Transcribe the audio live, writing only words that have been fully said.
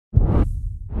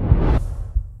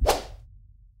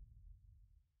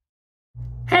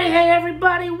Hey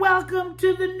everybody, welcome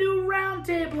to the new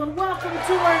Roundtable and welcome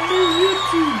to our new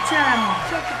YouTube channel.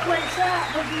 Check the place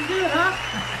out, looking good, huh?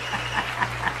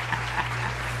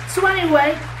 So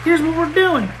anyway, here's what we're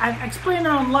doing. I explained it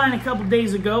online a couple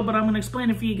days ago, but I'm going to explain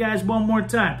it for you guys one more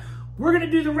time. We're going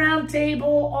to do the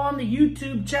Roundtable on the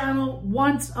YouTube channel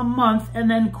once a month,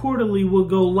 and then quarterly we'll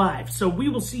go live. So we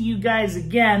will see you guys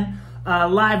again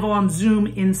live on Zoom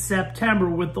in September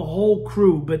with the whole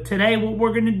crew. But today what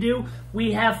we're going to do,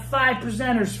 we have 5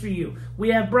 presenters for you. We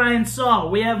have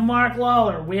Sahl, we have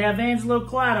Lawler, we have Angelo,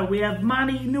 Collado, we have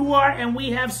Nuwar, and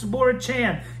we have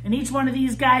Sibora. And each one of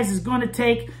these guys is going to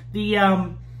take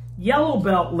the yellow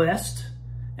belt list,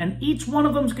 and each one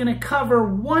of them is going to cover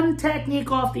one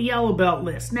technique off the yellow belt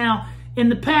list. Now, in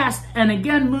the past, and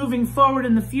again moving forward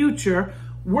in the future,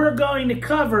 we're going to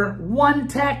cover one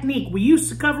technique. We used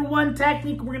to cover one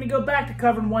technique. We're going to go back to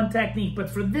covering one technique.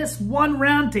 But for this one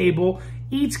roundtable,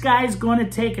 each guy's going to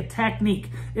take a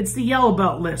technique. It's the yellow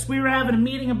belt list. We were having a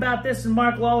meeting about this, and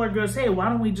Lawler goes, hey, why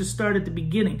don't we just start at the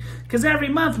beginning? Because every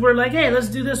month we're like, hey, let's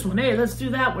do this one. Hey, let's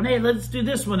do that one. Hey, let's do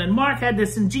this one. And Mark had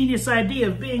this ingenious idea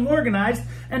of being organized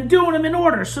and doing them in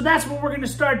order. So that's what we're going to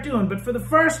start doing. But for the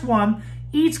first one,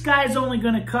 each guy's only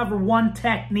going to cover one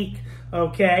technique.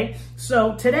 Okay,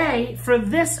 so today, for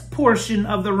this portion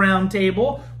of the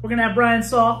roundtable, we're going to have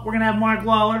Sahl, we're going to have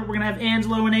Lawler, we're going to have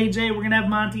Angelo and AJ, we're going to have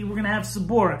Monty, we're going to have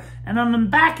Sibora. And on the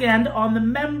back end, on the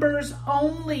members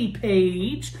only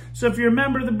page, so if you're a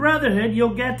member of the Brotherhood,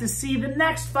 you'll get to see the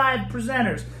next 5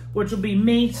 presenters, which will be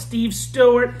me, Steve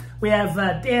Stewart, we have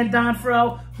Dan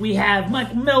Donfro, we have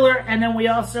Michael Miller, and then we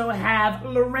also have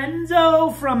Lorenzo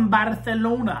from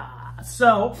Barcelona.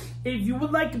 So, if you would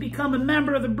like to become a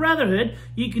member of the Brotherhood,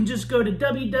 you can just go to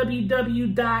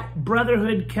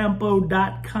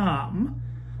www.brotherhoodkenpo.com.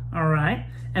 All right?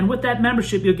 And with that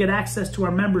membership, you'll get access to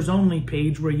our members-only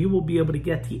page where you will be able to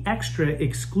get the extra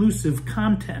exclusive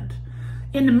content.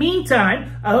 In the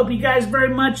meantime, I hope you guys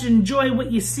very much enjoy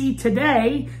what you see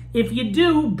today. If you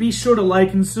do, be sure to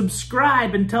like and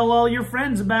subscribe and tell all your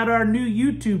friends about our new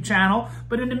YouTube channel.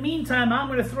 But in the meantime, I'm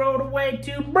going to throw it away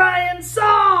to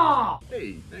Sahl.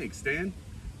 Hey, thanks, Dan.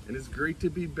 And it's great to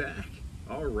be back.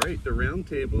 All right, the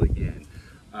roundtable again.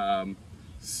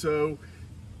 So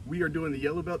we are doing the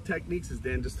yellow belt techniques, as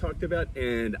Dan just talked about,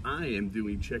 and I am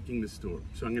doing checking the storm.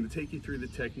 So I'm going to take you through the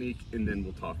technique, and then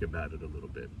we'll talk about it a little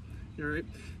bit. All right,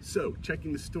 so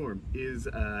checking the storm is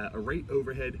a right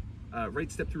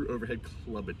step through overhead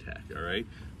club attack. All right,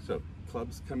 so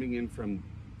clubs coming in from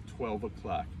 12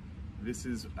 o'clock. This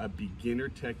is a beginner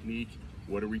technique.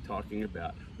 What are we talking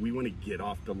about? We want to get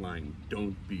off the line.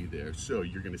 Don't be there. So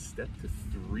you're going to step to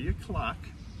 3 o'clock,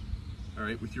 all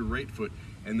right, with your right foot,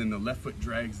 and then the left foot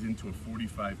drags into a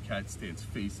 45 cat stance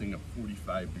facing a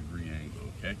 45-degree angle,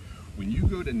 okay? When you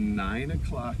go to 9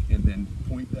 o'clock and then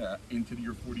point that into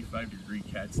your 45-degree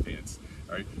cat stance,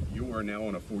 all right, you are now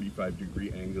on a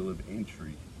 45-degree angle of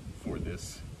entry for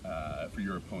this, for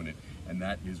your opponent, and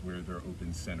that is where their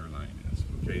open center line is,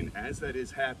 okay? And as that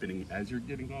is happening, as you're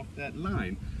getting off that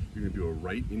line, you're gonna do a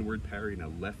right inward parry and a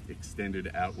left extended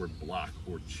outward block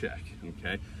or check,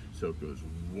 okay? So it goes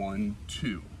 1,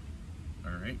 2.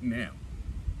 All right, now,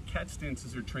 cat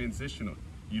stances are transitional.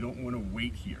 You don't wanna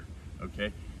wait here,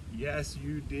 okay? Yes,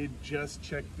 you did just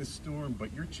check the storm,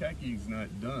 but your checking's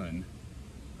not done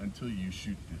until you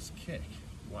shoot this kick.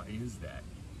 Why is that?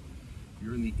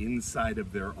 You're on the inside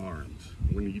of their arms.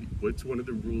 What's one of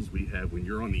the rules we have? When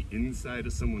you're on the inside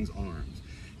of someone's arms,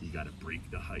 you gotta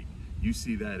break the height. You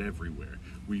see that everywhere.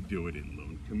 We do it in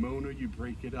lone kimono, you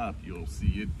break it up. You'll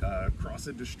see it cross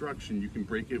a destruction, you can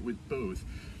break it with both.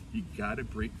 You gotta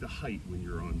break the height when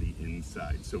you're on the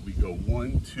inside. So we go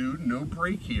 1, 2, no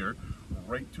break here,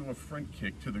 right to a front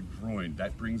kick to the groin.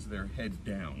 That brings their head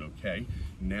down, okay?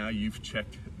 Now you've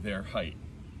checked their height,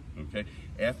 okay?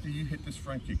 After you hit this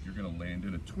front kick, you're gonna land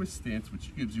in a twist stance,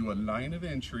 which gives you a line of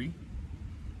entry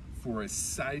for a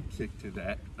side kick to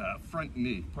that front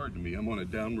knee. Pardon me, I'm on a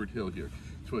downward hill here.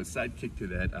 To a side kick to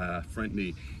that front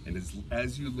knee. And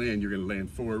as you land, you're gonna land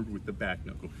forward with the back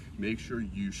knuckle. Make sure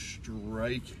you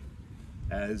strike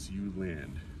as you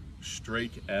land.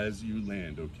 Strike as you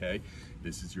land, okay?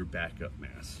 This is your backup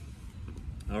mass.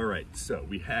 All right, so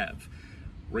we have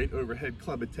right overhead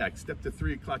club attack. Step to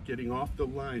 3 o'clock, getting off the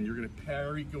line. You're gonna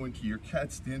parry, go into your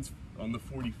cat stance on the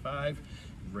 45,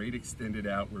 right extended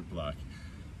outward block.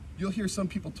 You'll hear some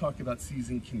people talk about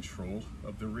seizing control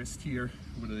of the wrist here.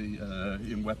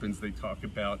 In weapons, they talk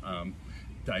about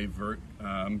divert,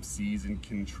 seize, and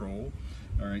control.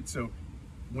 All right, so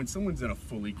when someone's in a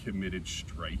fully committed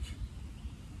strike,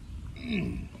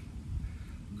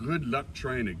 good luck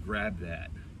trying to grab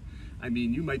that. I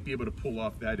mean, you might be able to pull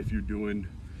off that if you're doing,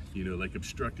 you know, like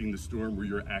obstructing the storm, where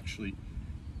you're actually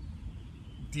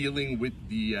dealing with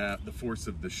the force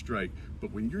of the strike.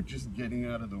 But when you're just getting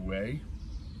out of the way,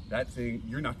 that thing,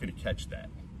 you're not going to catch that,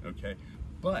 okay?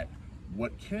 But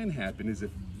what can happen is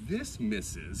if this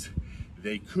misses,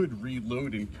 they could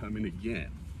reload and come in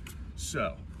again.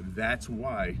 So that's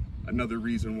why, another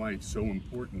reason why it's so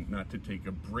important not to take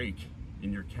a break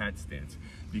in your cat stance,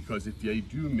 because if they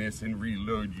do miss and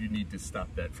reload, you need to stop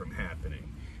that from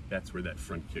happening. That's where that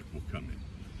front kick will come in.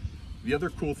 The other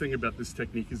cool thing about this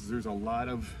technique is there's a lot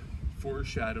of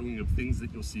foreshadowing of things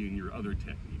that you'll see in your other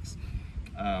techniques.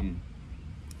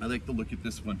 I like to look at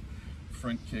this one,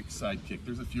 front kick, side kick.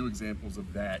 There's a few examples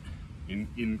of that in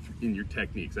your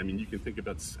techniques. I mean, you can think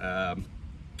about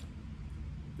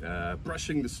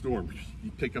brushing the storm.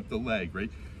 You pick up the leg,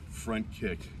 right? Front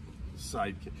kick,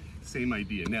 side kick, same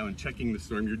idea. Now in checking the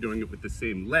storm, you're doing it with the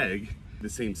same leg, the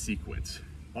same sequence.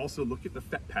 Also look at the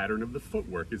pattern of the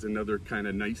footwork is another kind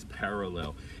of nice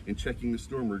parallel. In checking the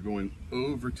storm, we're going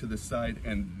over to the side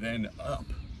and then up,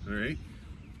 all right?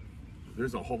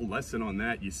 There's a whole lesson on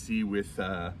that you see with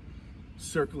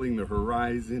circling the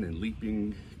horizon and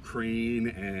leaping crane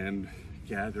and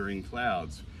gathering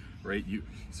clouds, right?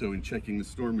 So in checking the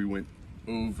storm, we went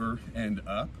over and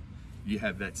up. You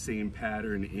have that same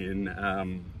pattern in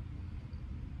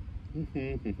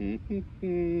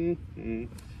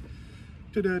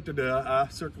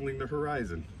circling the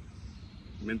horizon.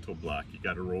 Mental block, you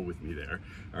got to roll with me there.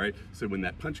 All right, so when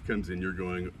that punch comes in, you're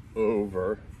going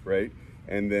over, right?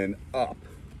 And then up.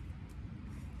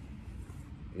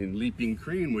 In leaping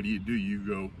crane, what do? You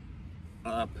go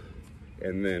up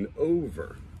and then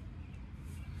over.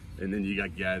 And then you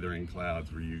got gathering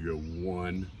clouds where you go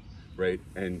one, right?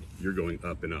 And you're going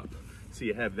up and up. So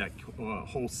you have that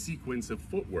whole sequence of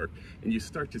footwork, and you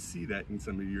start to see that in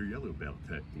some of your yellow belt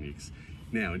techniques.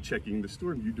 Now, in checking the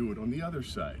storm, you do it on the other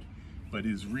side. But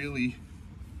is really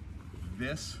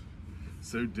this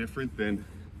so different than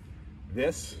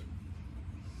this,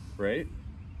 right?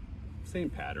 Same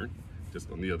pattern,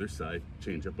 just on the other side,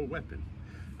 change up a weapon.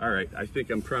 All right, I think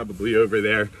I'm probably over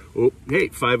there. Oh, hey,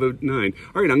 5:09.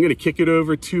 All right, I'm gonna kick it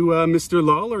over to Mr.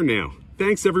 Lawler now.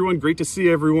 Thanks, everyone. Great to see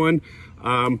everyone.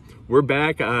 We're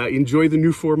back. Enjoy the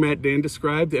new format Dan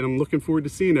described, and I'm looking forward to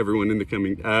seeing everyone in the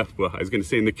coming, well, I was going to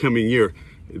say in the coming year.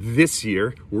 This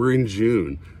year, we're in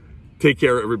June. Take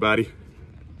care, everybody.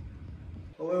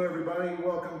 Hello, everybody.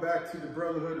 Welcome back to the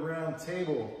Brotherhood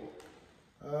Roundtable.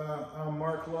 I'm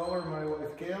Mark Lawler, my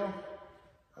wife Gail.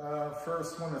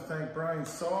 First, want to thank Brian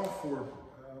Sahl for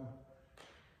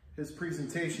his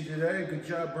presentation today. Good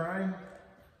job, Brian.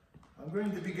 I'm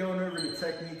going to be going over the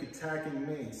technique attacking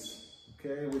mace,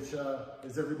 okay, which,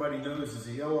 as everybody knows, is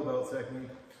a yellow belt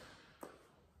technique.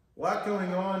 A lot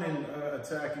going on in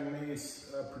attacking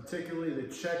mace, particularly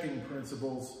the checking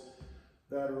principles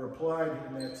that are applied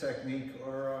in that technique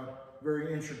are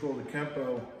very integral to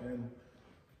Kenpo, and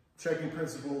checking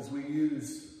principles we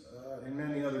use in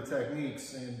many other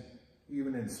techniques, and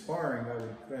even in sparring, I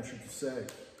would venture to say.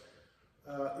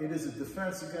 It is a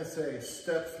defense against a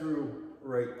step-through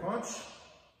right punch.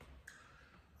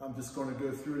 I'm just going to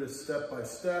go through this step by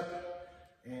step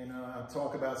and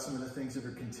talk about some of the things that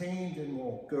are contained, and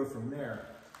we'll go from there.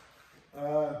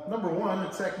 Number one, the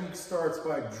technique starts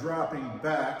by dropping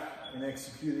back and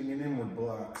executing an inward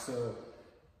block. So,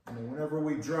 whenever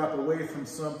we drop away from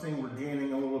something, we're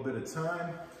gaining a little bit of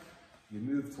time. You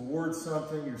move towards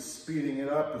something, you're speeding it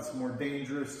up, it's more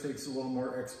dangerous, takes a little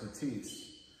more expertise.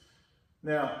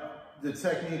 Now, the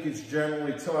technique is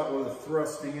generally taught with a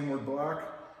thrusting inward block.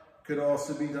 Could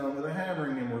also be done with a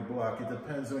hammering inward block. It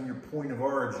depends on your point of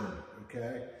origin,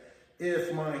 okay?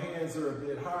 If my hands are a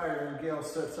bit higher and Gail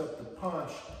sets up the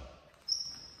punch,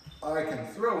 I can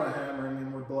throw a hammering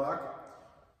inward block,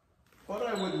 but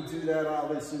I wouldn't do that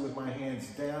obviously with my hands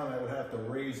down. I would have to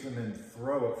raise them and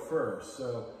throw it first.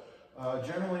 So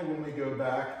generally when we go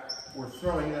back, we're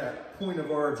throwing that point of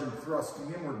origin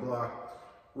thrusting inward block,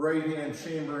 right hand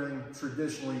chambering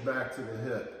traditionally back to the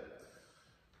hip.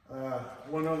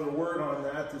 One other word on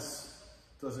that, this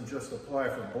doesn't just apply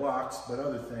for blocks, but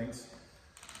other things.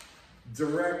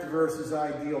 Direct versus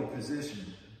ideal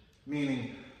position,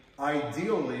 meaning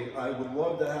ideally, I would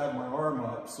love to have my arm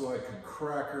up so I could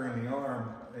crack her in the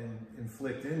arm and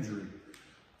inflict injury.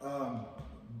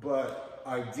 But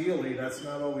ideally, that's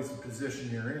not always the position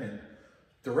you're in.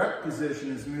 Direct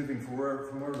position is moving from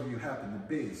wherever you happen to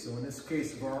be. So in this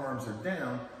case, if our arms are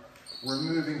down, we're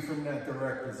moving from that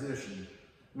direct position.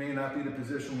 May not be the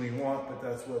position we want, but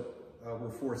that's what we're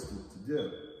forced to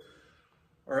do.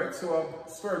 All right, so I'll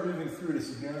start moving through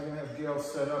this again. I'm gonna have Gail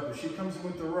set up. If she comes in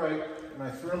with the right, and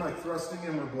I throw my thrusting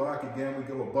inward block, again, we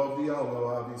go above the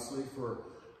elbow, obviously, for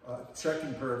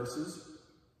checking purposes.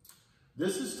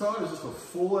 This is taught as just a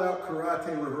full out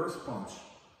karate reverse punch.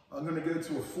 I'm gonna go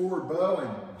to a forward bow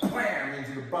and wham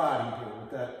into the body here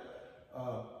with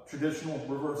that traditional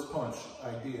reverse punch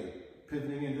idea,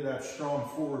 pivoting into that strong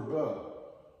forward bow.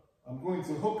 I'm going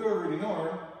to hook over the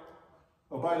arm.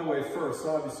 Oh, by the way, first,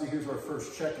 obviously, here's our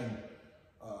first checking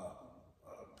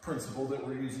principle that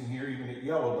we're using here, even at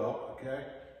yellow belt, okay?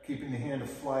 Keeping the hand to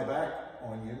fly back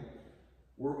on you.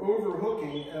 We're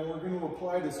overhooking, and we're going to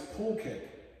apply this pull kick.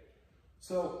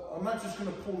 So I'm not just going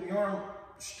to pull the arm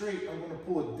straight, I'm going to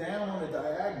pull it down on a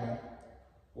diagonal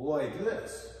like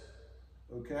this,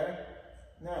 okay?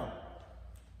 Now,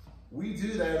 we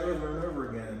do that over and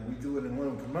over again. We do it in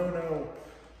low kimono,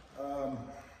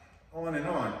 on and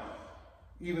on.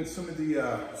 Even some of the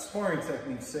sparring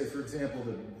techniques, say for example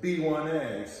the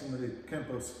B1A, some of the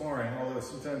Kenpo sparring, although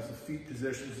sometimes the feet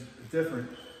positions are different.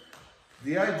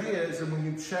 The idea is that when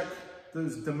you check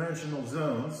those dimensional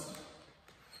zones,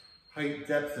 height,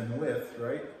 depth, and width,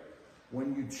 right?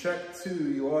 When you check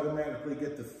 2, you automatically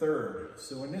get the 3rd.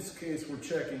 So in this case, we're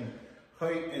checking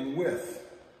height and width.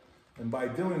 And by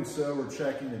doing so, we're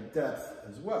checking the depth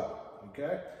as well,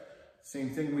 okay? Same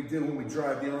thing we do when we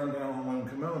drive the arm down on one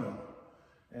kimono.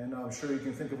 And I'm sure you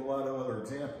can think of a lot of other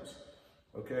examples.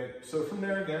 Okay, so from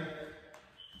there again,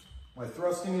 my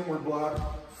thrusting inward block,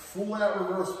 full out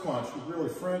reverse punch. But really,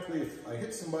 frankly, if I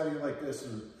hit somebody like this,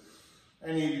 or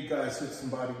any of you guys hit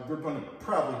somebody, we're gonna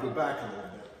probably go back a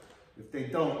little bit. If they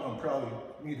don't, I'm probably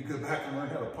need to go back and learn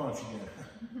how to punch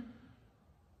again.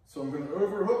 So I'm gonna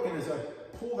overhook, and as I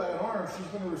pull that arm, she's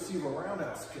gonna receive a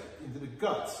roundhouse kick into the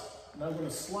guts. And I'm gonna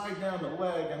slide down the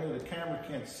leg. I know the camera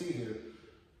can't see here,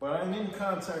 but I'm in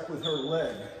contact with her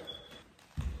leg,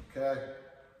 okay?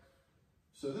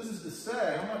 So this is to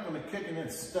say, I'm not gonna kick and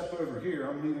then step over here.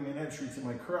 I'm leaving an entry to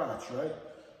my crotch, right?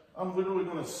 I'm literally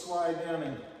gonna slide down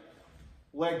in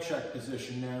leg check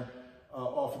position there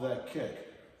off of that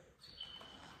kick.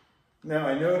 Now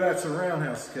I know that's a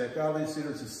roundhouse kick. Obviously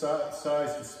there's a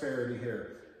size disparity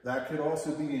here. That could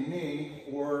also be a knee,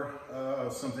 or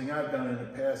something I've done in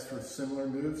the past for similar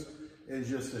moves is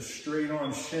just a straight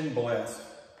on shin blast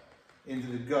into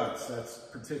the guts. That's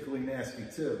particularly nasty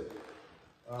too.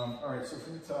 All right, so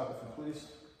from the top, if you please.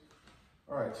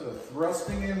 All right, so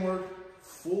thrusting inward,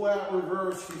 full out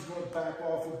reverse. She's going to back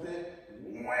off a bit.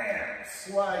 Wham!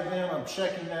 Slide down. I'm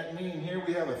checking that knee, and here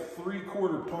we have a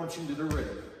 3/4 punch into the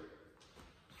rib.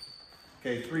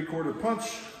 Okay, 3/4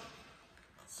 punch.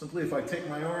 Simply, if I take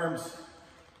my arms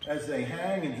as they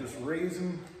hang and just raise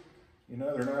them, you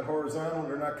know, they're not horizontal,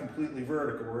 they're not completely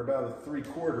vertical. We're about a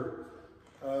 3/4.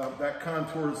 That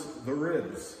contours the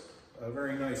ribs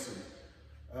very nicely.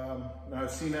 Now I've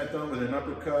seen that done with an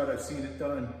uppercut. I've seen it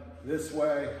done this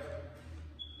way.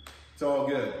 It's all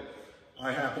good.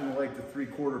 I happen to like the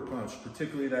 3/4 punch,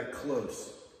 particularly that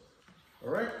close. All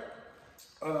right.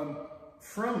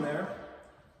 From there,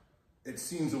 it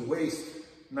seems a waste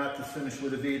not to finish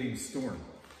with evading storm.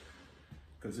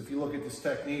 Because if you look at this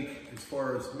technique, as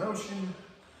far as motion,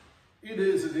 it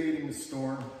is evading the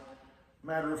storm.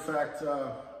 Matter of fact,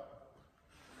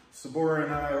 Sibora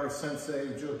and I, our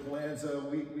sensei, Joe Palanza,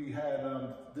 we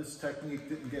had this technique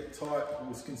didn't get taught. It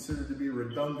was considered to be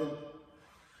redundant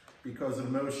because the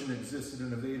motion existed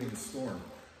in evading the storm.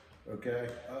 Okay,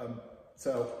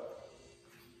 so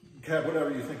have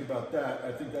whatever you think about that.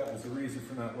 I think that was the reason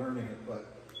for not learning it,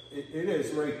 but it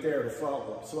is right there to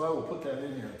follow up. So I will put that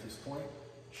in here at this point.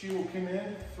 She will come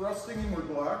in, thrusting inward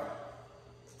block,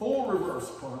 full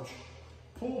reverse punch,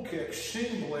 pull kick,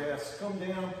 shin blast, come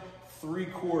down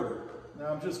 3/4.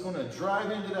 Now I'm just going to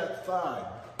drive into that thigh,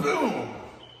 boom,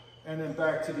 and then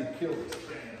back to the Achilles,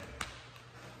 bam.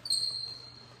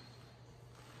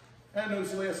 And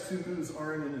those last 2 moves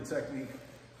aren't in the technique,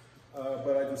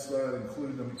 but I just thought I'd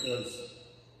include them because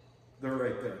they're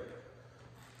right there.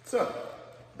 So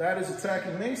that is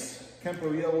attacking mace,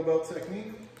 Kenpo yellow belt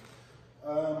technique.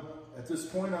 At this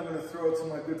point, I'm going to throw it to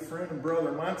my good friend and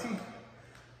brother Monty.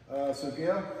 So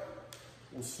Gail,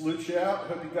 we'll salute you out.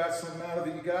 Hope you got something out of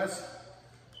it, you guys.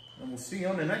 And we'll see you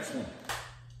on the next one.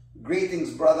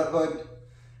 Greetings, Brotherhood.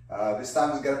 This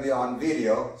time it's going to be on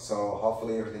video, so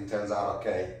hopefully everything turns out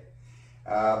okay.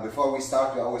 Before we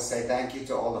start, we always say thank you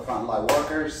to all the frontline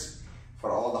workers for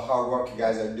all the hard work you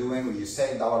guys are doing. You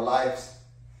saved our lives.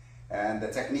 And the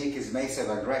technique is massive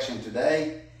aggression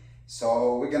today.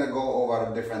 So we're going to go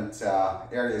over different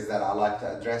areas that I like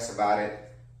to address about it,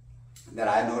 that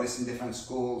I notice in different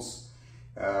schools,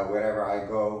 wherever I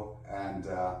go, and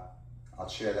I'll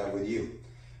share that with you.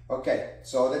 Okay,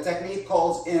 so the technique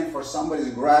calls in for somebody's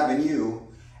grabbing you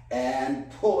and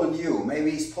pulling you.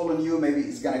 Maybe he's pulling you, maybe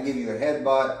he's gonna give you a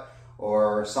headbutt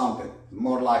or something,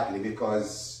 more likely,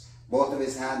 because both of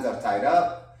his hands are tied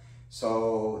up.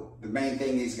 So the main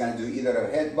thing he's gonna do either a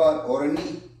headbutt or a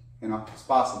knee, you know, it's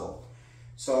possible.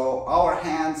 So our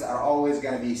hands are always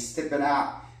gonna be stepping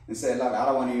out and say, look, I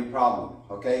don't want any problem,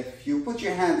 okay? If you put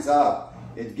your hands up,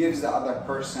 it gives the other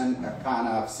person a kind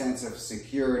of sense of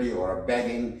security or a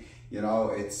begging, you know,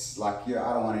 it's like, yeah,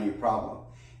 I don't want any problem.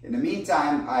 In the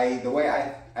meantime, the way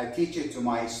I teach it to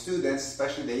my students,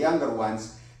 especially the younger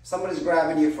ones, somebody's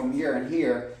grabbing you from here and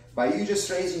here, by you just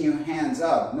raising your hands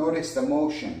up, notice the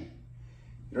motion.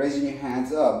 Raising your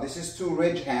hands up. This is two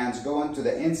ridge hands going to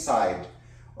the inside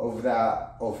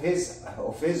of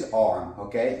his arm,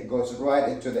 okay? It goes right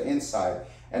into the inside,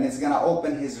 and it's gonna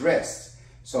open his wrist.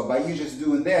 So by you just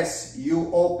doing this,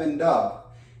 you opened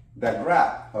up the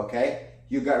grab, okay?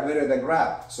 You got rid of the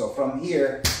grab. So from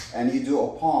here, and you do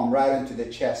a palm right into the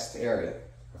chest area,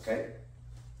 okay?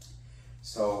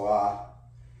 So,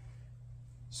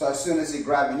 so as soon as he's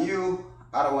grabbing you,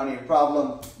 I don't want any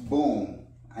problem, boom.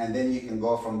 And then you can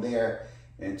go from there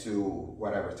into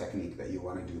whatever technique that you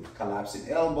want to do. Collapsing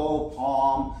elbow,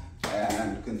 palm,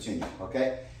 and continue,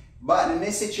 okay? But in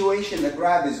this situation, the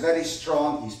grab is very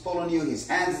strong. He's pulling you, his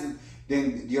hands,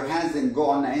 then your hands didn't go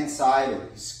on the inside, or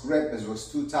his grip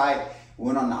was too tight,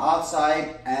 went on the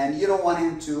outside, and you don't want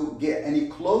him to get any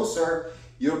closer.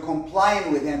 You're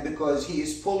complying with him because he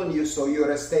is pulling you, so you're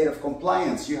in a state of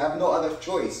compliance. You have no other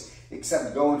choice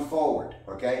except going forward,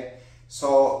 okay?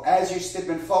 So as you're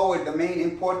stepping forward, the main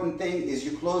important thing is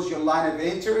you close your line of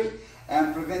entry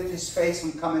and prevent his face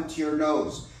from coming to your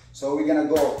nose. So we're gonna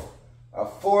go a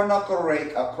 4-knuckle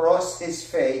rake across his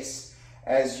face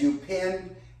as you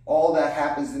pin. All that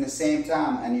happens in the same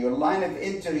time, and your line of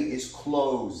entry is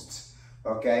closed,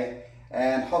 okay?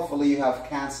 And hopefully you have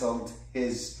canceled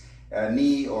his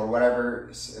knee or whatever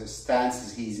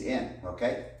stances he's in,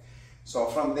 okay? So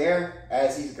from there,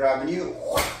 as he's grabbing you,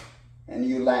 and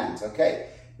you land, okay?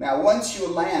 Now once you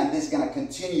land, this is gonna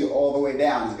continue all the way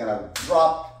down. He's gonna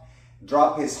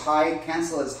drop his hide,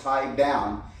 cancel his hide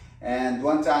down. And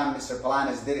one time Mr.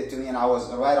 Palanis did it to me and I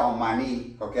was right on my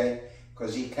knee, okay?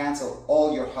 Because he canceled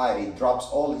all your hide, he drops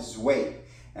all his weight.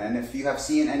 And if you have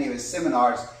seen any of his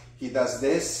seminars, he does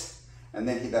this and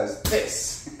then he does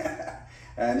this.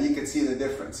 And you can see the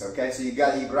difference, okay? So you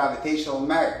got your gravitational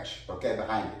marriage, okay,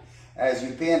 behind it. As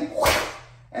you pin,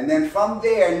 and then from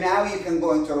there, now you can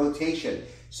go into rotation.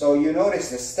 So you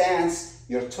notice the stance,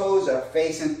 your toes are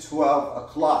facing 12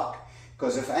 o'clock.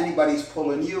 Because if anybody's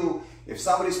pulling you, if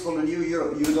somebody's pulling you,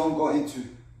 you don't go into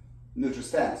neutral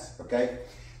stance, okay?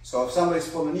 So if somebody's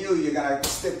pulling you, you're gonna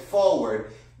step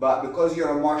forward, but because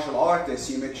you're a martial artist,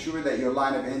 you make sure that your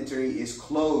line of entry is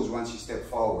closed once you step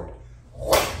forward.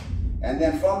 And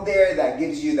then from there, that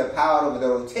gives you the power of the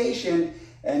rotation,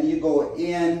 and you go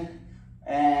in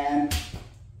and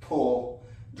pull,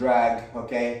 drag,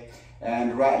 okay?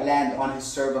 And right land on his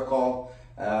cervical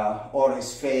or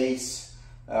his face.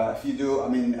 If you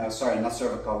do, sorry, not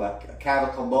cervical, like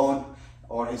clavicle bone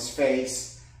or his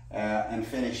face, and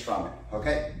finish from it,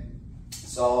 okay?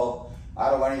 So I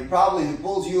don't want any problem. He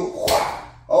pulls you.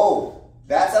 Oh,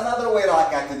 that's another way that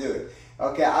I got to do it.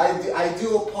 Okay, I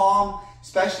do a palm,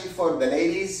 especially for the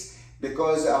ladies,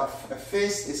 because a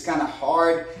fist is kind of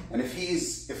hard, and if he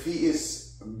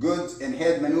is good in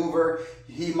head maneuver,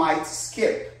 he might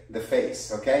skip the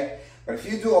face, okay? But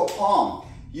if you do a palm,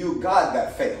 you got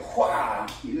that face.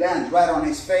 You land right on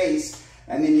his face,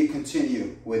 and then you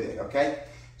continue with it, okay?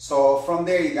 So from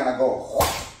there, you're gonna go,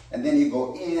 and then you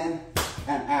go in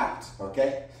and out,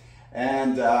 okay?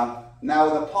 And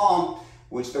now the palm,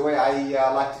 which the way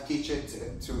I like to teach it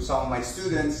to some of my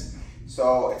students,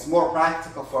 so it's more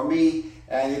practical for me,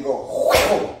 and you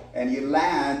go, and you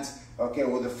land, okay,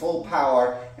 with the full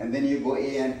power, and then you go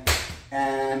in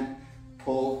and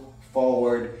pull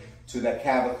forward to the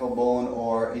clavicle bone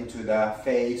or into the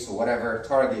face or whatever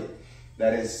target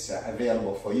that is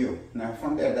available for you. Now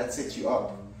from there, that sets you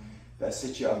up. That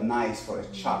sets you up nice for a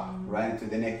chop right into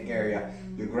the neck area.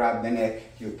 You grab the neck,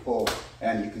 you pull,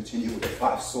 and you continue with the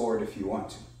 5 sword if you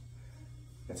want to.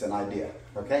 That's an idea,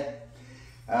 okay?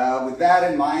 With that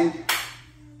in mind,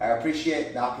 I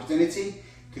appreciate the opportunity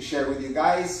to share with you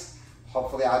guys.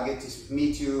 Hopefully I'll get to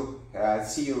meet you,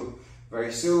 see you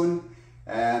very soon.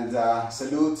 And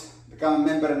salute, become a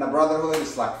member in the Brotherhood.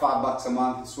 It's like $5 a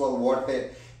month, it's well worth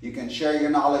it. You can share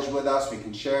your knowledge with us, we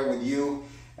can share with you,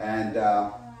 and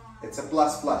it's a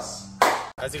plus.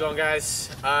 How's it going, guys?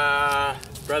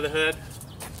 Brotherhood,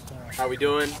 how we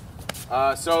doing?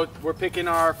 So we're picking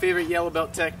our favorite yellow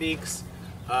belt techniques.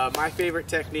 My favorite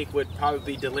technique would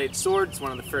probably be delayed sword. It's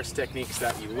one of the first techniques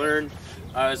that you learn.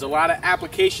 There's a lot of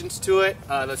applications to it.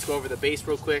 Let's go over the base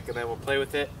real quick and then we'll play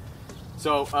with it.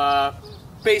 So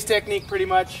base technique pretty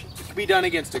much, it could be done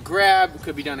against a grab, it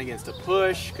could be done against a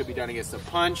push, could be done against a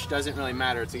punch, doesn't really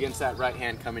matter. It's against that right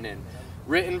hand coming in.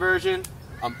 Written version,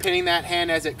 I'm pinning that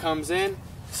hand as it comes in,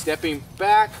 stepping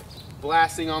back,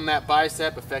 blasting on that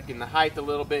bicep, affecting the height a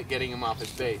little bit, getting him off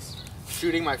his base.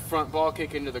 Shooting my front ball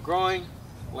kick into the groin,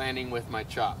 landing with my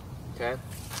chop, okay?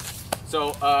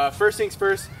 So first things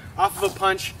first, off of a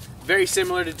punch, very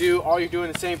similar to do. All you're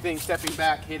doing the same thing, stepping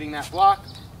back, hitting that block,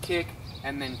 kick,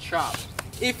 and then chop.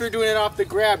 If you're doing it off the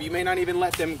grab, you may not even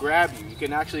let them grab you. You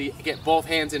can actually get both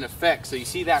hands in effect. So you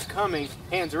see that coming,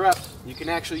 hands are up, you can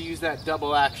actually use that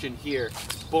double action here.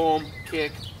 Boom,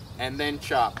 kick, and then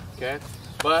chop, okay?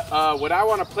 But what I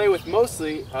want to play with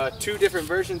mostly, two different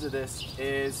versions of this,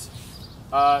 is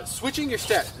switching your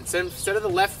step. Instead of the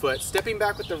left foot, stepping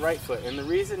back with the right foot. And the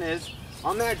reason is,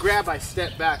 on that grab I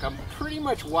step back, I'm pretty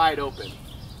much wide open.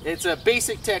 It's a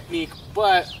basic technique,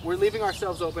 but we're leaving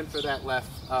ourselves open for that left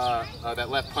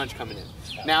punch coming in.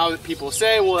 Now people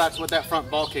say, well, that's what that front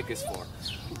ball kick is for.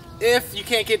 If you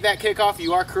can't get that kick off,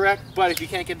 you are correct, but if you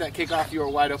can't get that kick off, you are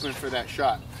wide open for that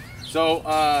shot. So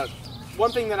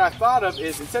one thing that I thought of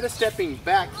is, instead of stepping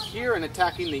back here and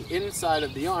attacking the inside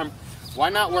of the arm, why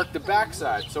not work the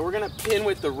backside? So we're gonna pin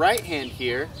with the right hand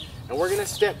here, and we're gonna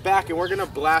step back and we're gonna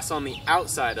blast on the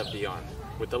outside of the arm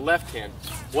with the left hand.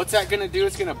 What's that gonna do?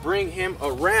 It's gonna bring him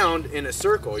around in a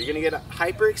circle. You're gonna get a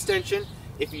hyperextension.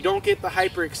 If you don't get the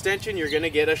hyperextension, you're gonna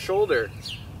get a shoulder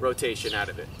rotation out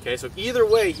of it. Okay, so either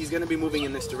way, he's gonna be moving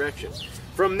in this direction.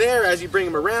 From there, as you bring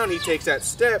him around, he takes that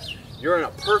step, you're in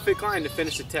a perfect line to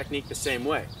finish the technique the same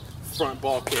way. Front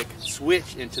ball kick,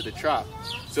 switch into the chop.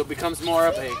 So it becomes more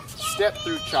of a step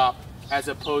through chop as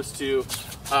opposed to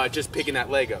just picking that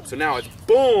leg up. So now it's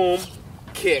boom,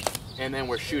 kick, and then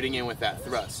we're shooting in with that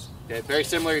thrust. Okay, very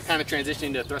similar, you're kind of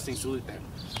transitioning to a thrusting salute there.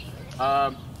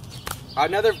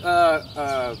 Another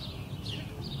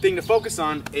thing to focus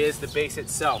on is the base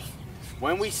itself.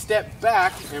 When we step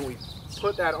back and we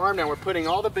put that arm down, we're putting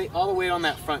all the weight on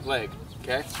that front leg.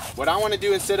 Okay. What I want to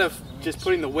do, instead of just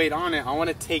putting the weight on it, I want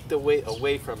to take the weight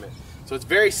away from it. So it's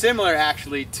very similar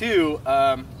actually to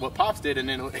what Pops did in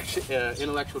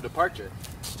Intellectual Departure.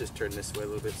 Just turn this way a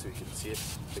little bit so you can see it.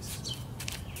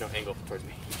 No, angle towards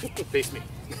me. Face me.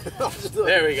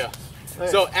 There we go.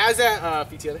 So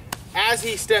as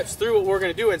he steps through, what we're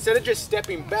going to do, instead of just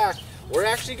stepping back, we're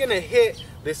actually going to hit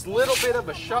this little bit of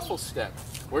a shuffle step.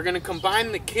 We're going to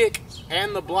combine the kick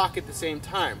and the block at the same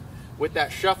time with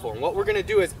that shuffle. And what we're going to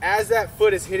do is, as that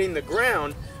foot is hitting the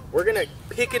ground, we're going to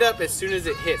pick it up as soon as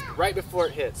it hits, right before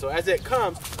it hits. So as it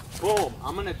comes, boom,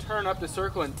 I'm going to turn up the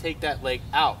circle and take that leg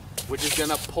out, which is going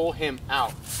to pull him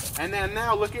out. And then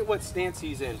now look at what stance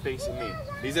he's in facing me.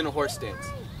 He's in a horse stance.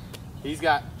 He's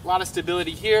got a lot of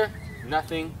stability here,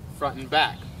 nothing front and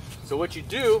back. So what you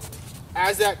do,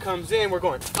 as that comes in, we're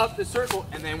going up the circle,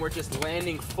 and then we're just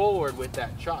landing forward with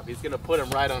that chop. He's going to put him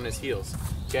right on his heels.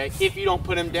 Okay? If you don't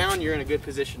put him down, you're in a good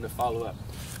position to follow up.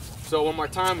 So one more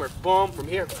time, we're boom, from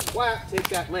here, whap, take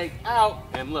that leg out,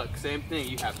 and look, same thing.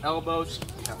 You have elbows,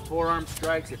 you have forearm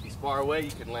strikes. If he's far away,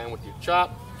 you can land with your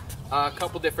chop. A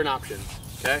couple different options,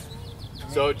 okay?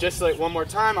 So just like one more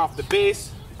time, off the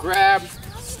base, grab,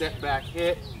 step back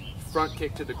hit, front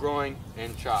kick to the groin,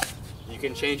 and chop. You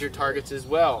can change your targets as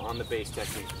well on the base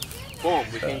technique. Boom,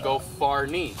 we can go far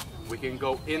knee. We can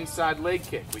go inside leg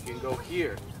kick. We can go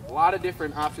here. A lot of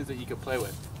different options that you can play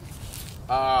with.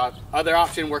 Other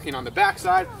option, working on the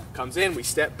backside, comes in, we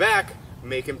step back,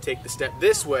 make him take the step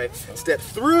this way, step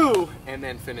through, and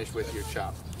then finish with your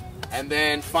chop. And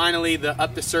then finally, the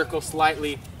up the circle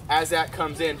slightly. As that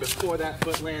comes in, before that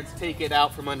foot lands, take it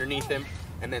out from underneath him,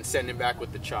 and then send him back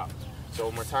with the chop. So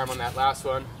one more time on that last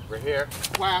one. We're here,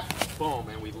 whap, boom,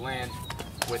 and we land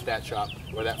with that chop,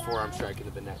 or that forearm strike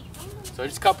into the neck. So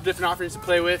just a couple different options to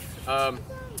play with.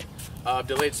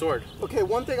 Delayed sword. Okay,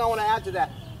 one thing I want to add to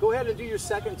that. Go ahead and do your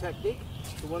second technique,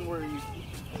 the one where you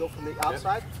go from the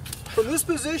outside. Yep. From this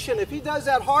position, if he does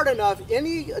that hard enough,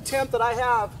 any attempt that I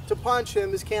have to punch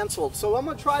him is canceled. So I'm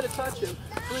going to try to touch him.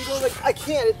 So he goes like, I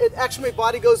can't. Actually, my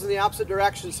body goes in the opposite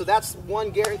direction. So that's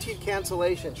one guaranteed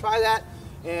cancellation. Try that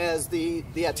as the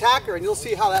attacker, and you'll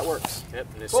see how that works. Yep.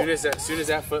 And as soon as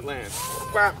that foot lands,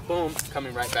 whap, boom,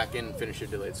 coming right back in and finish your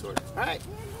delayed sword. All right.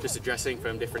 Just addressing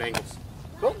from different angles.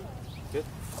 Cool. Good.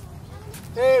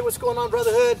 Hey, what's going on,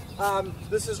 Brotherhood?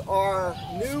 This is our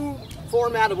new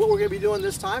format of what we're going to be doing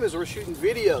this time, is we're shooting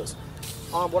videos.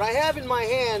 What I have in my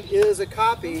hand is a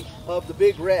copy of the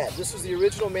Big Red. This is the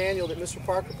original manual that Mr.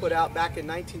 Parker put out back in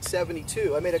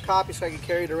 1972. I made a copy so I could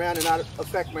carry it around and not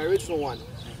affect my original one.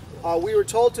 We were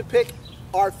told to pick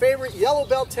our favorite yellow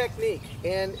belt technique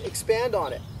and expand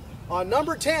on it.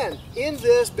 Number 10 in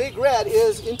this Big Red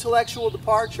is intellectual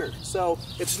departure. So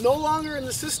it's no longer in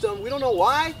the system. We don't know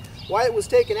why it was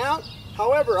taken out.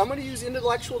 However, I'm going to use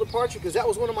intellectual departure because that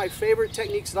was one of my favorite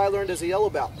techniques that I learned as a yellow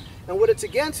belt. And what it's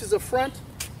against is a front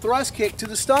thrust kick to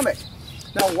the stomach.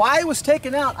 Now, why it was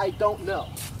taken out, I don't know.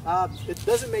 It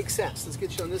doesn't make sense. Let's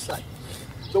get you on this side.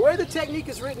 The way the technique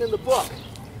is written in the book,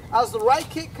 as the right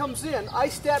kick comes in, I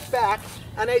step back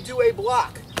and I do a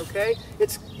block, okay?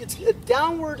 It's a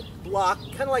downward block,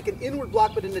 kind of like an inward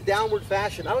block, but in a downward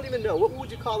fashion. I don't even know. What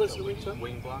would you call this?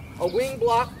 Wing block. A wing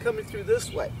block coming through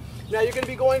this way. Now you're going to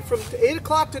be going from 8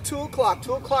 o'clock to 2 o'clock,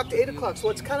 2 o'clock to 8 o'clock, so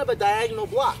it's kind of a diagonal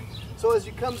block. So as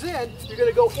you comes in, you're going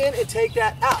to go in and take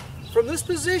that out. From this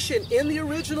position, in the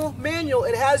original manual,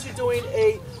 it has you doing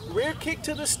a rear kick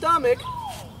to the stomach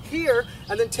here,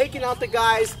 and then taking out the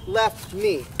guy's left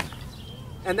knee.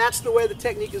 And that's the way the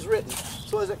technique is written.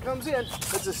 So as it comes in,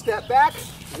 it's a step back,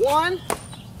 1,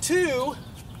 2,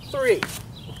 3.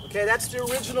 Okay, that's the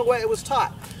original way it was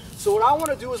taught. So what I want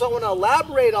to do is I want to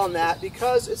elaborate on that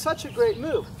because it's such a great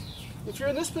move. If you're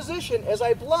in this position, as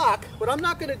I block, what I'm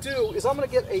not going to do is I'm going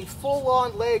to get a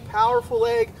full-on leg, powerful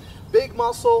leg, big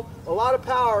muscle, a lot of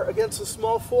power against a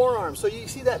small forearm. So you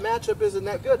see that matchup isn't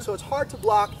that good. So it's hard to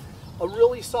block a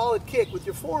really solid kick with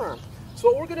your forearm. So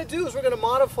what we're going to do is we're going to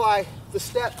modify the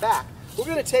step back. We're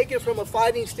going to take it from a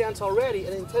fighting stance already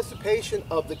in anticipation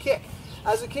of the kick.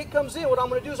 As the kick comes in, what I'm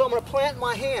going to do is I'm going to plant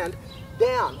my hand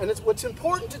down. And what's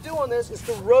important to do on this is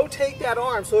to rotate that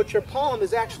arm so that your palm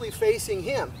is actually facing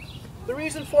him. The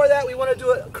reason for that, we want to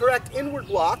do a correct inward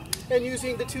block and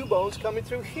using the two bones coming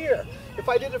through here. If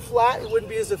I did it flat, it wouldn't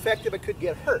be as effective. I could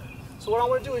get hurt. So what I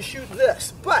want to do is shoot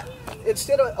this. But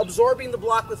instead of absorbing the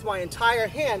block with my entire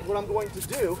hand, what I'm going to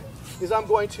do is I'm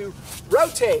going to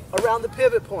rotate around the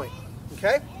pivot point.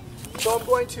 Okay? So I'm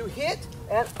going to hit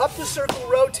and up the circle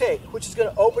rotate, which is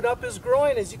going to open up his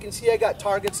groin. As you can see, I got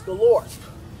targets galore.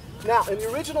 Now, in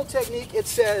the original technique, it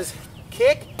says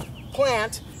kick,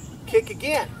 plant, kick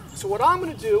again. So what I'm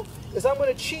going to do is I'm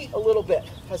going to cheat a little bit.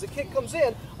 As the kick comes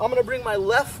in, I'm going to bring my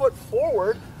left foot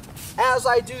forward as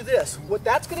I do this. What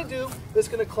that's going to do is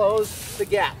going to close the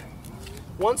gap.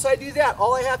 Once I do that,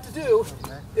 all I have to do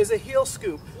is a heel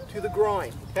scoop to the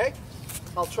groin, okay?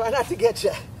 I'll try not to get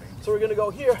you. So we're going to go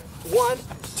here, 1,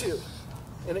 2.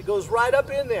 And it goes right up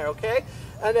in there, okay?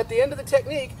 And at the end of the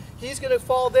technique, he's going to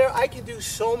fall there. I can do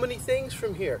so many things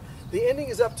from here. The ending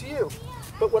is up to you.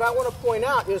 But what I want to point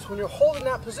out is when you're holding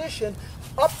that position,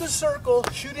 up the circle,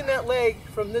 shooting that leg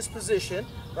from this position,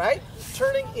 right?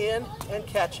 Turning in and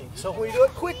catching. So when you do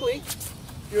it quickly,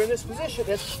 you're in this position.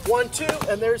 It's 1, 2,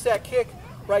 and there's that kick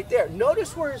right there.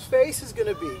 Notice where his face is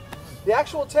going to be. The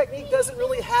actual technique doesn't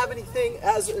really have anything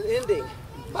as an ending.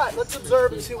 But let's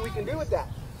observe and see what we can do with that.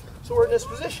 So we're in this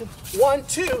position. 1,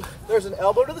 2, there's an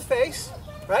elbow to the face,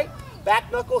 right?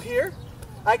 Back knuckle here.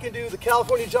 I can do the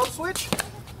California jump switch,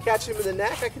 catch him in the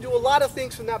neck. I can do a lot of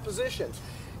things from that position.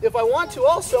 If I want to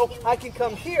also, I can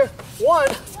come here, 1,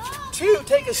 2,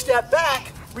 take a step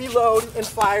back, reload, and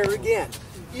fire again.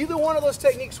 Either one of those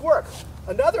techniques work.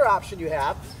 Another option you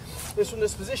have is from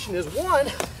this position is 1,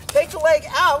 take the leg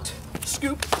out,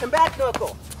 scoop, and back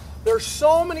knuckle. There's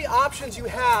so many options you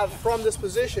have from this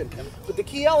position, but the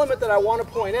key element that I want to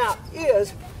point out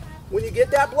is when you get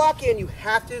that block in, you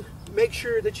have to make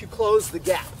sure that you close the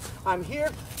gap. I'm here,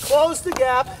 close the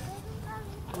gap,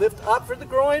 lift up for the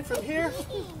groin from here,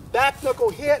 back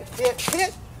knuckle hit, hit,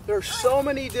 hit. There's so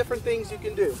many different things you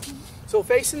can do. So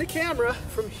facing the camera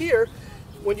from here,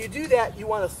 when you do that, you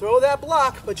want to throw that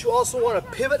block, but you also want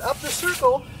to pivot up the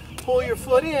circle, pull your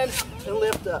foot in, and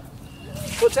lift up.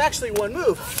 So it's actually one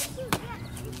move,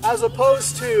 as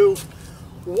opposed to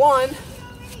 1,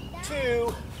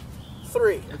 2,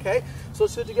 3, okay? So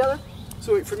let's do it together.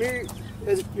 So from here,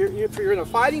 if you're in a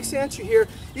fighting stance, you're here.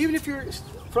 Even if you're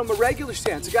from a regular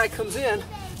stance, a guy comes in,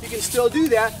 you can still do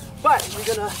that, but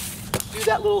you're gonna do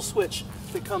that little switch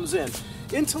that comes in.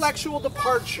 Intellectual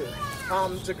departure.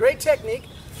 It's a great technique.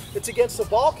 It's against the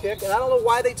ball kick, and I don't know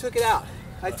why they took it out.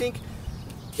 I think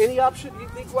any option, you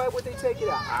think why would they take it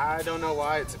out? I don't know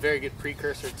why. It's a very good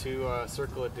precursor to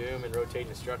Circle of Doom and rotating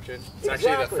destruction. It's Exactly.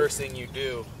 actually the first thing you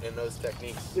do in those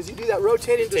techniques. Is you do that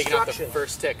rotating Taking out the destruction.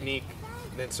 first technique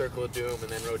and then circle of doom, and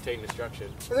then rotating destruction.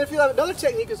 And then if you have another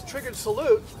technique, it's a triggered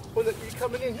salute. When you're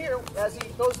coming in here, as he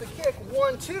goes to kick,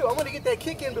 1, 2, I'm going to get that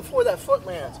kick in before that foot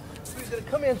lands. So he's going to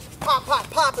come in, pop, pop,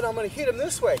 pop, and I'm going to hit him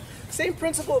this way. Same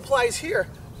principle applies here.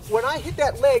 When I hit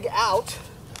that leg out,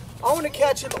 I want to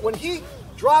catch him. When he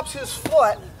drops his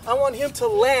foot, I want him to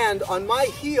land on my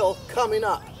heel coming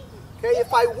up. Okay,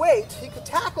 if I wait, he could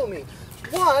tackle me.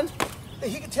 One,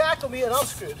 he could tackle me and I'm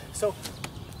screwed. So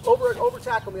over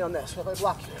tackle me on this. So if I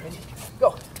block here, and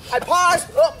go. I pause,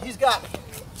 oh, he's got me.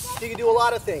 He can do a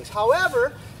lot of things.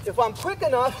 However, if I'm quick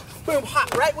enough, boom,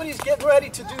 hot, right when he's getting ready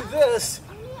to do this,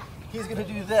 he's gonna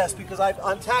do this because I've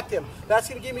untacked him. That's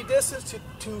gonna give me distance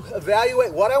to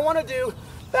evaluate what I wanna do.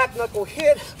 Back knuckle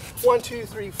hit, 1, 2,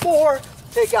 3, 4.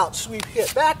 Take out, sweep,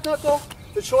 hit, back knuckle.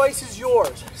 The choice is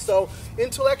yours. So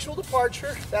intellectual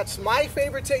departure, that's my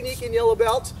favorite technique in yellow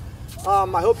belt.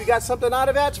 I hope you got something out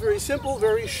of that. It's very simple,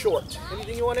 very short.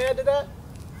 Anything you want to add to that?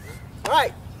 All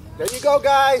right, there you go,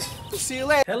 guys. We'll see you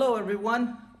later. Hello,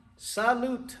 everyone.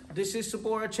 Salute. This is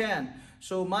Sibora Chan.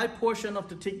 So my portion of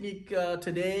the technique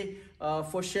today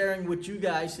for sharing with you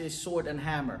guys is sword and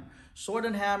hammer. Sword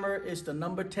and hammer is the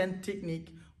number 10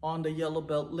 technique on the yellow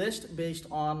belt list based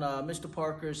on Mr.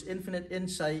 Parker's Infinite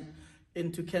Insight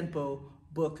into Kenpo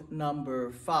book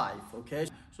number 5. Okay,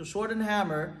 so sword and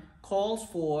hammer calls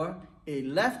for a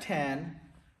left hand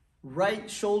right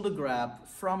shoulder grab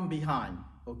from behind.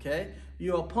 Okay,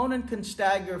 your opponent can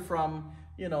stagger from,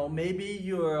 you know, maybe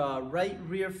your right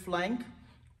rear flank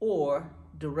or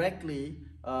directly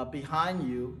behind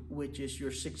you, which is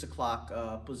your 6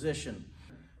 o'clock position.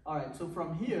 All right, so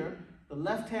from here, the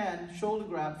left hand shoulder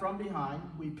grab from behind,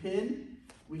 we pin,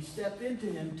 we step into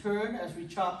him, turn as we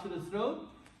chop to the throat,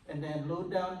 and then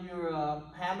load down your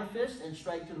hammer fist and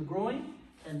strike to the groin,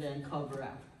 and then cover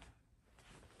out.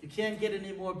 You can't get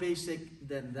any more basic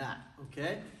than that,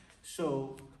 okay?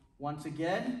 So once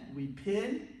again, we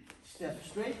pin, step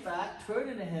straight back, turn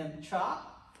into him,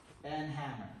 chop, and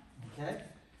hammer, okay?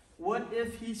 What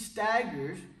if he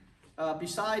staggers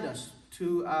beside us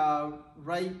to our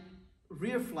right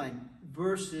rear flank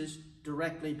versus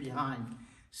directly behind?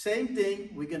 Same thing,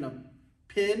 we're gonna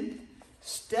pin,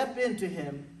 step into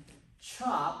him,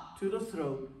 chop to the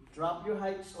throat, drop your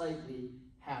height slightly,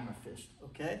 hammer fist,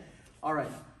 okay? All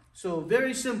right, so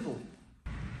very simple.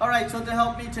 All right, so to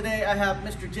help me today, I have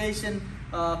Mr. Jason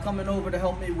coming over to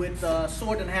help me with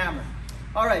sword and hammer.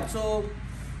 All right, so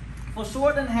for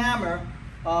sword and hammer,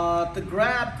 the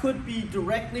grab could be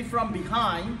directly from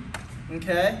behind,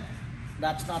 okay?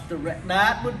 That's not direct,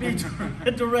 that would be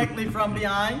directly from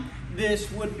behind.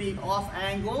 This would be off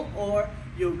angle or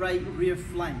your right rear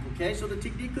flank, okay? So the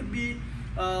technique could be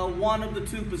one of the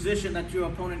two positions that your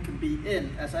opponent can be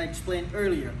in, as I explained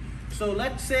earlier. So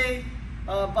let's say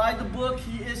by the book,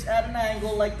 he is at an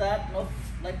angle like that, nope,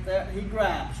 like that, he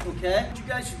grabs, okay? What you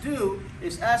guys should do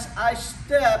is as I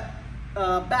step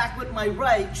back with my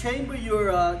right, chamber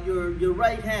your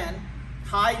right hand,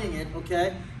 hiding it,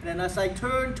 okay? And then as I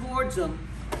turn towards him,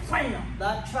 bam,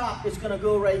 that chop is gonna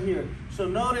go right here. So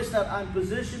notice that I'm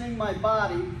positioning my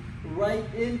body right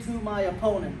into my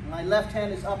opponent. My left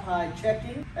hand is up high,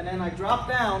 checking, and then I drop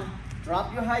down,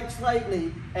 drop your height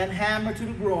slightly, and hammer to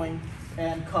the groin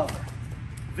and cover.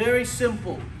 Very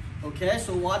simple, okay?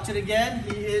 So watch it again.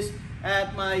 He is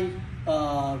at my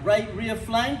right rear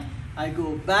flank. I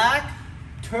go back,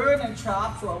 turn and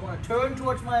chop. So I want to turn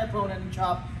towards my opponent and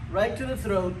chop right to the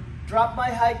throat, drop my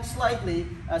height slightly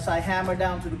as I hammer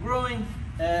down to the groin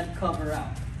and cover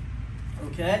out,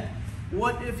 okay?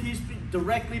 What if he's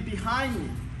directly behind me?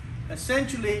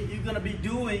 Essentially, you're gonna be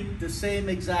doing the same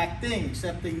exact thing,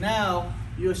 excepting now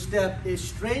your step is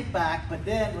straight back, but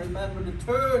then remember to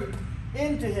turn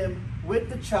into him with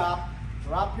the chop,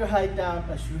 drop your height down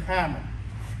as you hammer.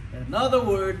 In other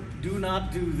words, do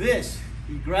not do this.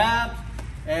 He grabs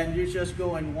and you're just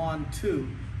going 1, 2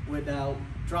 without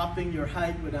dropping your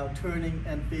height, without turning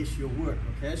and face your work,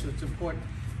 okay? So it's important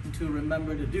to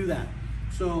remember to do that.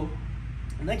 So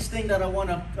the next thing that I want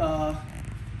to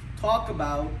talk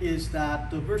about is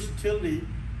that the versatility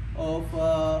of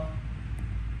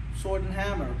sword and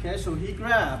hammer, okay? So he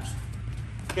grabs,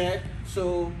 okay?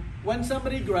 So when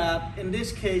somebody grabs, in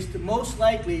this case, most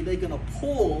likely they're gonna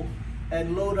pull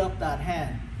and load up that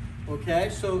hand, okay?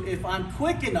 So if I'm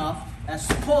quick enough, as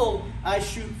pull, I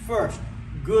shoot first.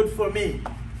 Good for me.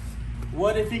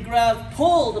 What if he grabs,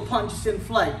 pull, the punch is in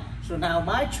flight? So now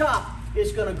my chop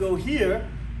is gonna go here,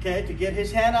 okay, to get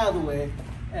his hand out of the way,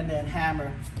 and then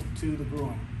hammer to the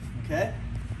groin, okay?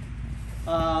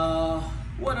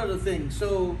 What other things?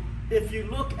 So if you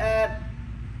look at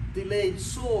delayed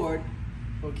sword,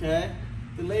 okay,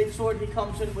 delayed sword, he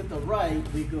comes in with the right,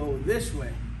 we go this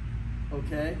way,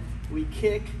 okay? We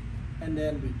kick and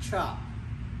then we chop,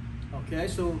 okay?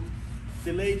 So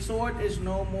delayed sword is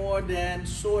no more than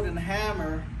sword and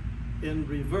hammer in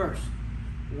reverse.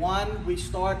 One, we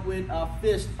start with our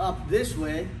fist up this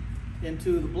way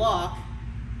into the block,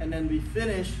 and then we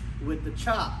finish with the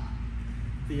chop.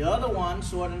 The other one,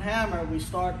 sword and hammer, we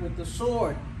start with the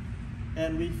sword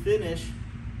and we finish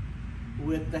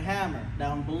with the hammer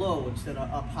down below instead of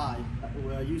up high.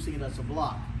 We're using it as a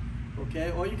block,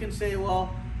 okay? Or you can say,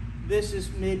 well, this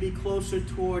is maybe closer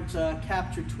towards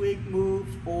capture twig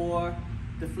moves or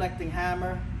deflecting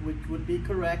hammer, which would be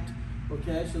correct,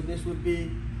 okay? So this would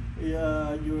be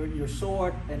your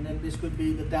sword, and then this could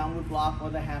be the downward block or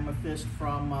the hammer fist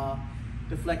from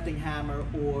deflecting hammer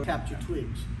or capture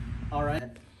twigs, all right?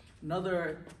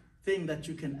 Another thing that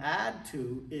you can add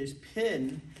to is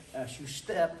pin. As you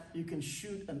step, you can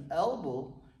shoot an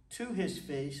elbow to his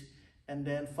face and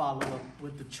then follow up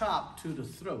with the chop to the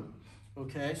throat.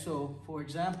 Okay, so for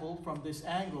example, from this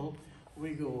angle,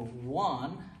 we go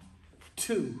 1,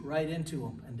 2, right into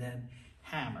him, and then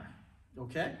hammer.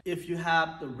 Okay, if you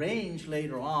have the range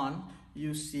later on,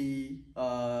 you see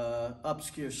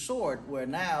obscure sword, where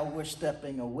now we're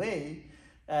stepping away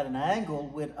at an angle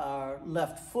with our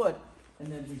left foot,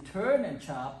 and then we turn and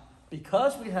chop.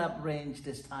 Because we have range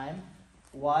this time,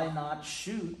 why not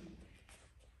shoot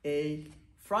a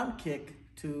front kick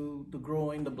to the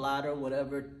groin, the bladder,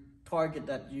 whatever target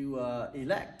that you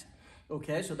elect?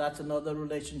 Okay, so that's another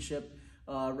relationship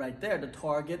right there. The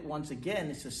target, once again,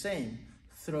 is the same: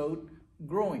 throat,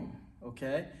 groin.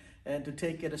 Okay, and to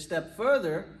take it a step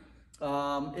further,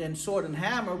 in sword and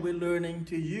hammer, we're learning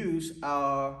to use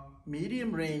our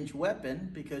medium range weapon,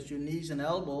 because your knees and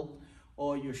elbow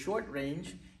or your short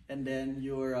range, and then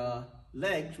your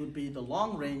legs would be the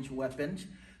long range weapons.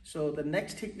 So the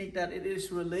next technique that it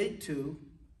is related to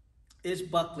is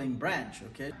buckling branch,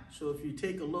 okay? So if you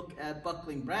take a look at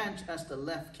buckling branch, as the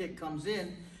left kick comes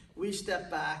in, we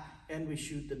step back and we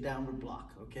shoot the downward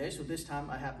block, okay? So this time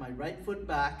I have my right foot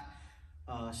back,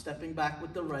 stepping back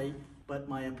with the right, but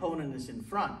my opponent is in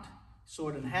front.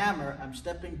 Sword and hammer, I'm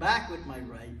stepping back with my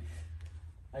right.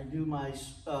 I do my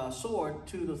sword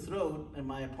to the throat, and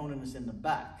my opponent is in the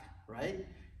back, right?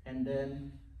 And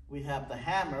then we have the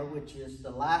hammer, which is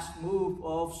the last move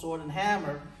of sword and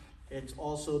hammer. It's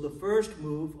also the first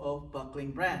move of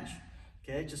buckling branch,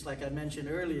 okay? Just like I mentioned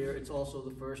earlier, it's also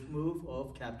the first move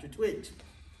of capture twigs.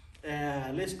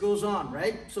 List goes on,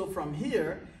 right? So from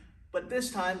here, but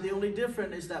this time the only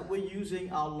difference is that we're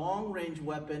using our long range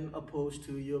weapon opposed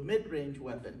to your mid-range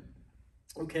weapon.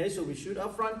 Okay, so we shoot our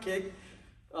front kick,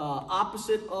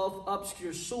 opposite of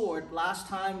obscure sword. Last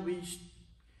time we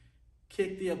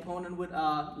kick the opponent with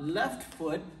our left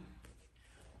foot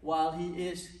while he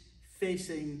is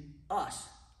facing us,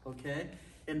 okay?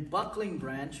 In buckling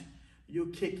branch, you're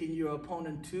kicking your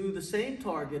opponent to the same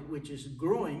target, which is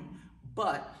groin,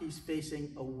 but he's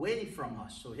facing away from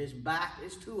us, so his back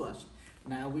is to us.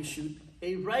 Now we shoot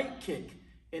a right kick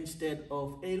instead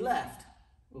of a left,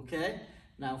 okay?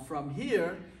 Now from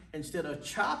here, instead of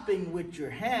chopping with your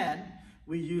hand,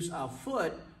 we use our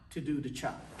foot to do the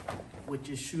chop, which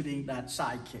is shooting that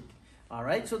side kick. All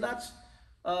right, so that's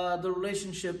the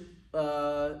relationship,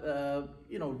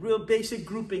 you know, real basic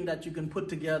grouping that you can put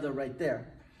together right there.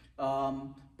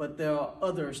 But there are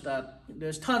others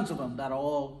there's tons of them that are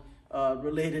all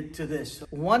related to this.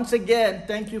 Once again,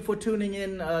 thank you for tuning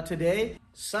in today.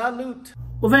 Salute.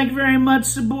 Well, thank you very much,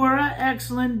 Sibora.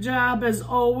 Excellent job as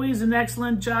always. An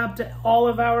excellent job to all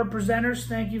of our presenters.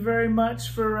 Thank you very much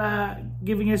for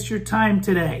giving us your time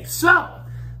today. So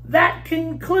that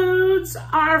concludes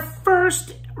our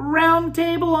first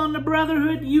roundtable on the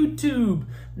Brotherhood YouTube.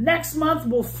 Next month,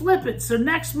 we'll flip it. So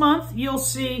next month, you'll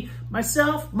see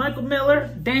myself, Michael Miller,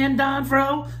 Dan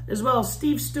Donfro, as well as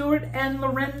Steve Stewart and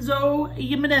Lorenzo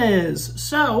Jimenez.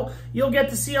 So you'll get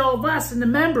to see all of us, and the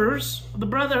members, the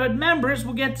Brotherhood members,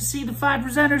 will get to see the 5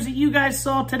 presenters that you guys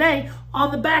saw today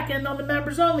on the back end on the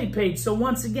members only page. So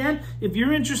once again, if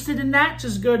you're interested in that,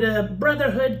 just go to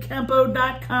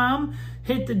brotherhoodkenpo.com.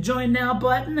 Hit the join now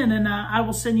button, and then I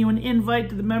will send you an invite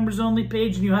to the members only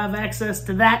page, and you have access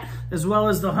to that as well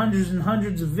as the hundreds and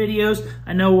hundreds of videos.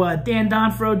 I know Dan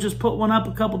Donfro just put one up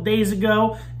a couple days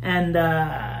ago, and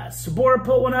Sibora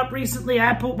put one up recently.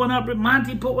 I put one up.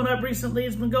 Monty put one up recently.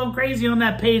 It's been going crazy on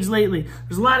that page lately.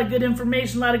 There's a lot of good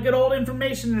information, a lot of good old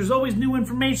information. There's always new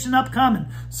information upcoming.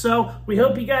 So we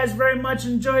hope you guys very much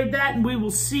enjoyed that, and we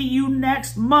will see you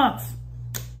next month.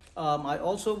 I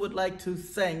also would like to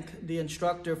thank the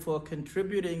instructor for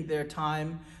contributing their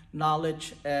time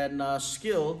knowledge and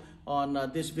skill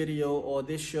on this video or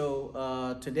this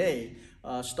show today,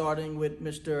 starting with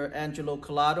Mr. Angelo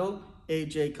Collado,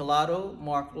 AJ Collado,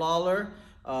 Mark Lawler,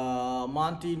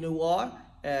 Monty Nuwar,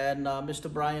 and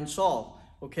Mr. Brian Sahl.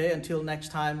 Okay, until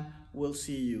next time, we'll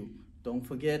see you. Don't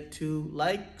forget to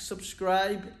like,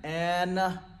 subscribe,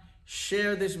 and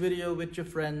share this video with your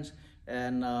friends,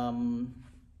 and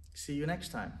see you next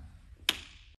time.